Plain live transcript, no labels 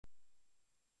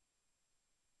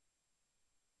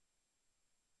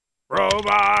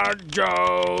Robot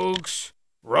jokes.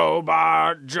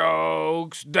 Robot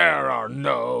jokes. There are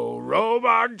no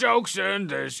robot jokes in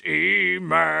this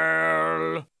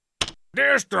email.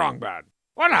 Dear Strongbad,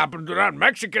 what happened to that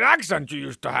Mexican accent you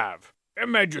used to have? It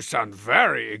made you sound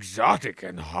very exotic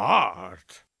and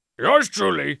hot. Yours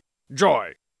truly,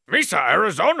 Joy, Mesa,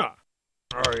 Arizona.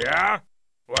 Oh yeah?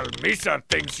 Well, Mesa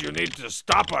thinks you need to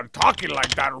stop on talking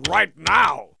like that right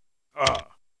now.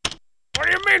 What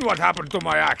do you mean what happened to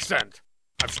my accent?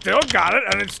 I've still got it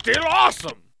and it's still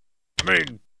awesome. I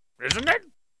mean, isn't it?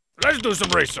 Let's do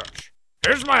some research.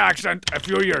 Here's my accent a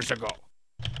few years ago.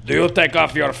 Do you take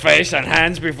off your face and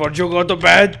hands before you go to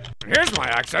bed? Here's my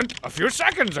accent a few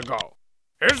seconds ago.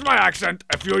 Here's my accent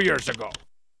a few years ago.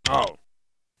 Oh.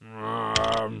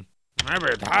 Maybe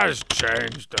it has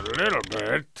changed a little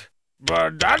bit.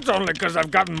 But that's only because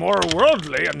I've gotten more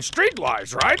worldly and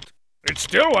streetwise, right? It's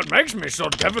still what makes me so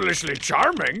devilishly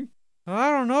charming. I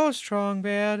don't know,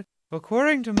 Strongbad.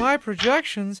 According to my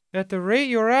projections, at the rate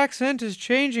your accent is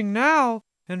changing now,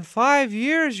 in 5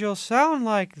 years you'll sound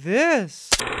like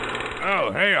this. Oh,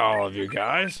 hey all of you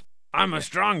guys. I'm a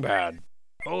Strongbad.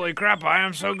 Holy crap, I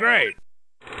am so great.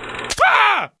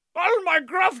 Ah! All my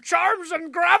gruff charms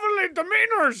and gravelly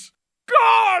demeanors!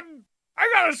 Gone! I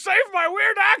gotta save my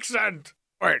weird accent!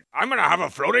 Wait, I'm gonna have a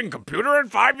floating computer in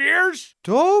 5 years?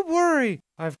 Don't worry,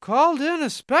 I've called in a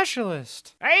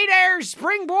specialist. Hey there,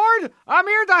 Springboard! I'm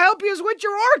here to help you with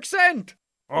your accent!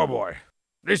 Oh boy,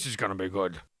 this is gonna be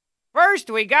good. First,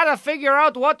 we gotta figure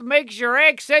out what makes your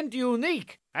accent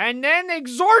unique, and then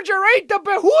exaggerate the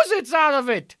behoozits out of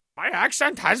it. My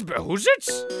accent has behoozits?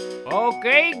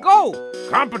 Okay, go!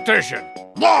 Competition!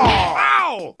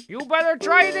 Ow! You better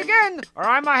try it again, or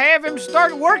I'ma have him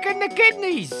start working the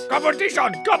kidneys.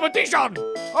 Competition! Competition!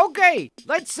 Okay,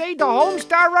 let's say the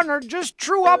Homestar Runner just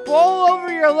threw up all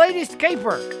over your latest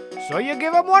caper. So you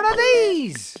give him one of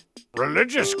these.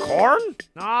 Religious corn?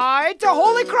 Nah, it's a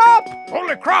holy crop.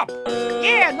 Holy crap!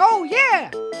 Yeah, no,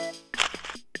 yeah.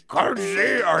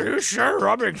 Curtsy, are you sure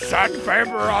rubbing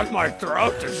sandpaper on my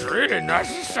throat is really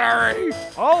necessary?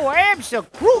 Oh,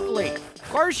 absolutely. Of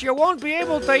course, you won't be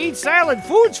able to eat solid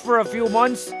foods for a few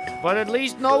months, but at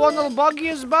least no one will bug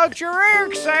you about your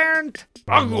accent.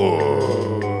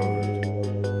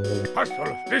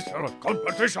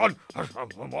 Competition!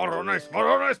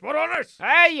 Morones!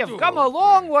 Hey, you've come a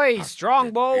long way,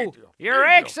 Strongbow. Your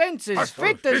accent's as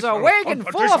fit as a wagon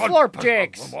full of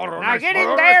florpjacks. Now get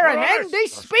in there and end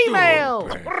this female.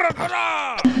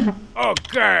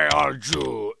 Okay, all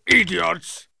you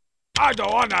idiots. I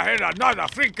don't want to hear another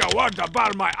freaking word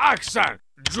about my accent.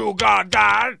 You got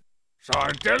that? So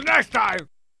until next time,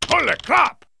 holy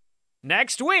crap!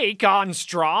 Next week on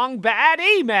Strong Bad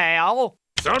Email.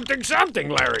 Something,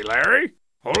 Larry.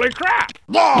 Holy crap!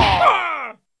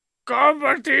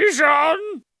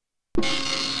 Competition!